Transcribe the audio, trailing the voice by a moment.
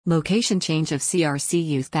Location change of CRC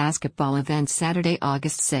Youth Basketball event Saturday,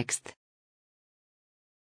 August 6th.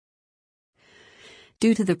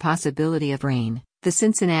 Due to the possibility of rain, the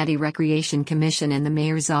Cincinnati Recreation Commission and the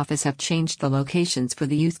Mayor's Office have changed the locations for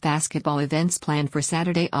the youth basketball events planned for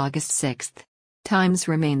Saturday, August 6th. Times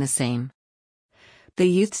remain the same. The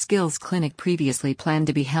Youth Skills Clinic, previously planned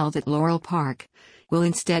to be held at Laurel Park, will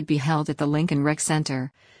instead be held at the Lincoln Rec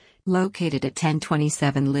Center, located at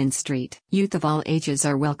 1027 Lynn Street. Youth of all ages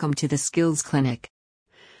are welcome to the Skills Clinic.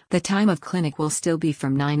 The time of clinic will still be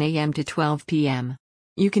from 9 a.m. to 12 p.m.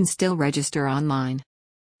 You can still register online.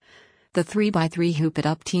 The 3x3 Hoop It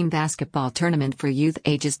Up Team Basketball Tournament for youth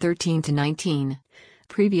ages 13 to 19,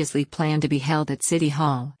 previously planned to be held at City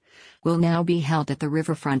Hall, will now be held at the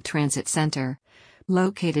Riverfront Transit Center,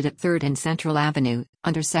 located at 3rd and Central Avenue,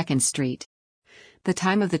 under 2nd Street. The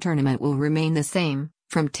time of the tournament will remain the same,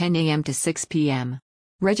 from 10 a.m. to 6 p.m.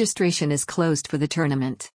 Registration is closed for the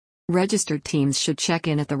tournament. Registered teams should check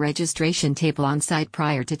in at the registration table on site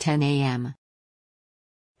prior to 10 a.m.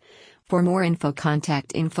 For more info,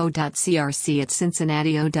 contact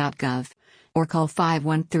info.crc@cincinnati.gov or call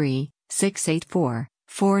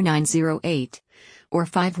 513-684-4908 or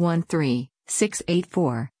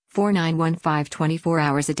 513-684-4915 24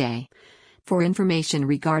 hours a day. For information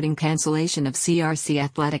regarding cancellation of CRC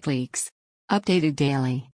athletic leagues, updated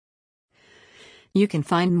daily. You can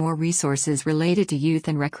find more resources related to youth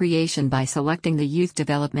and recreation by selecting the Youth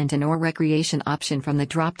Development and/or Recreation option from the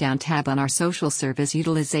drop-down tab on our Social Service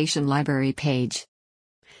Utilization Library page.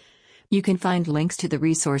 You can find links to the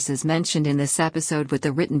resources mentioned in this episode with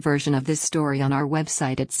the written version of this story on our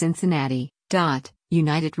website at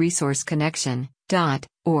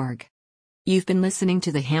cincinnati.unitedresourceconnection.org. You've been listening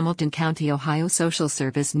to the Hamilton County, Ohio Social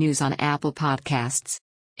Service News on Apple Podcasts.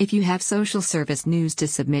 If you have social service news to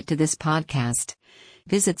submit to this podcast,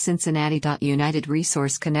 visit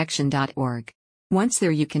cincinnati.unitedresourceconnection.org. Once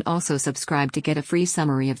there, you can also subscribe to get a free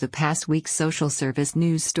summary of the past week's social service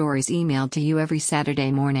news stories emailed to you every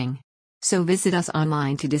Saturday morning. So visit us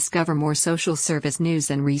online to discover more social service news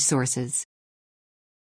and resources.